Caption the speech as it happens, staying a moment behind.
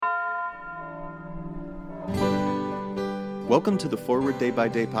Welcome to the Forward Day by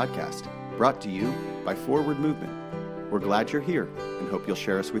Day podcast, brought to you by Forward Movement. We're glad you're here and hope you'll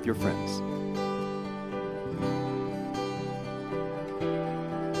share us with your friends.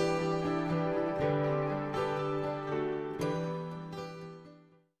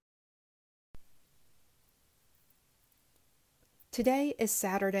 Today is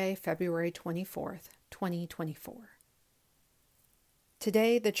Saturday, February 24th, 2024.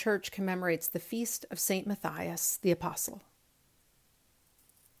 Today, the Church commemorates the feast of St. Matthias the Apostle.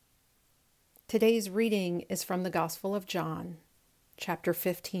 Today's reading is from the Gospel of John, chapter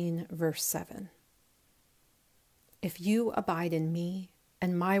 15, verse 7. If you abide in me,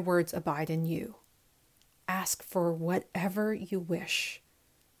 and my words abide in you, ask for whatever you wish,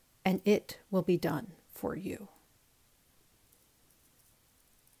 and it will be done for you.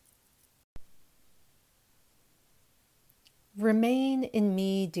 Remain in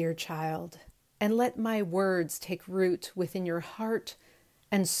me, dear child, and let my words take root within your heart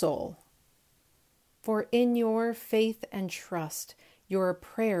and soul. For in your faith and trust, your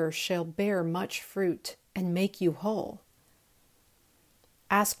prayer shall bear much fruit and make you whole.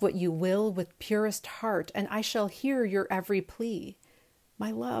 Ask what you will with purest heart, and I shall hear your every plea.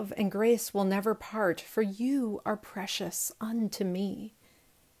 My love and grace will never part, for you are precious unto me.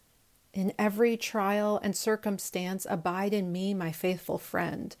 In every trial and circumstance, abide in me, my faithful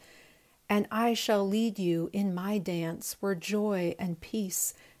friend, and I shall lead you in my dance where joy and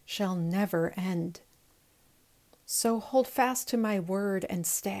peace shall never end. So hold fast to my word and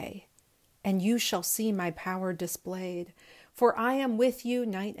stay, and you shall see my power displayed. For I am with you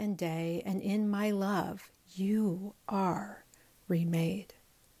night and day, and in my love you are remade.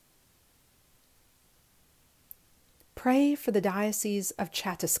 Pray for the Diocese of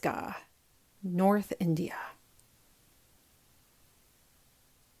Chhattisgarh, North India.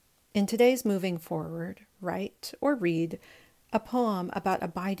 In today's Moving Forward, write or read a poem about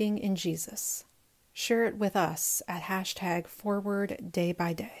abiding in Jesus. Share it with us at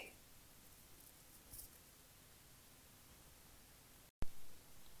 #ForwardDayByDay.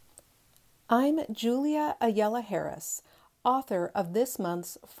 I'm Julia Ayala Harris, author of this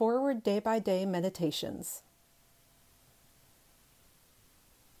month's Forward Day by Day Meditations.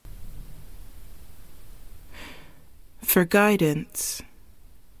 For guidance.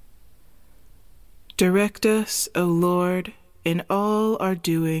 Direct us, O Lord, in all our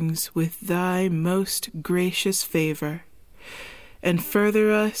doings with thy most gracious favor, and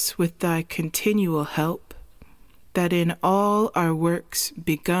further us with thy continual help, that in all our works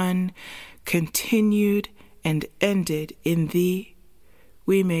begun, continued, and ended in thee,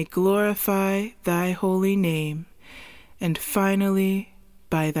 we may glorify thy holy name, and finally,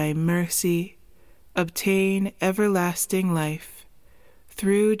 by thy mercy, obtain everlasting life,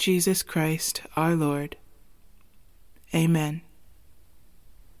 through Jesus Christ our Lord. Amen.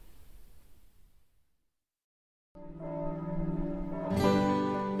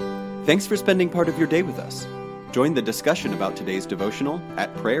 Thanks for spending part of your day with us. Join the discussion about today's devotional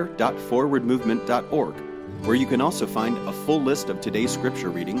at prayer.forwardmovement.org, where you can also find a full list of today's scripture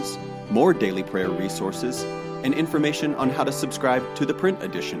readings, more daily prayer resources, and information on how to subscribe to the print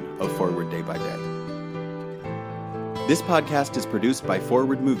edition of Forward Day by Day. This podcast is produced by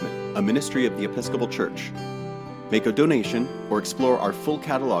Forward Movement, a ministry of the Episcopal Church. Make a donation or explore our full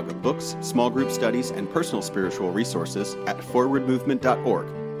catalog of books, small group studies, and personal spiritual resources at forwardmovement.org.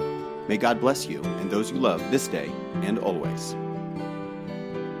 May God bless you and those you love this day and always.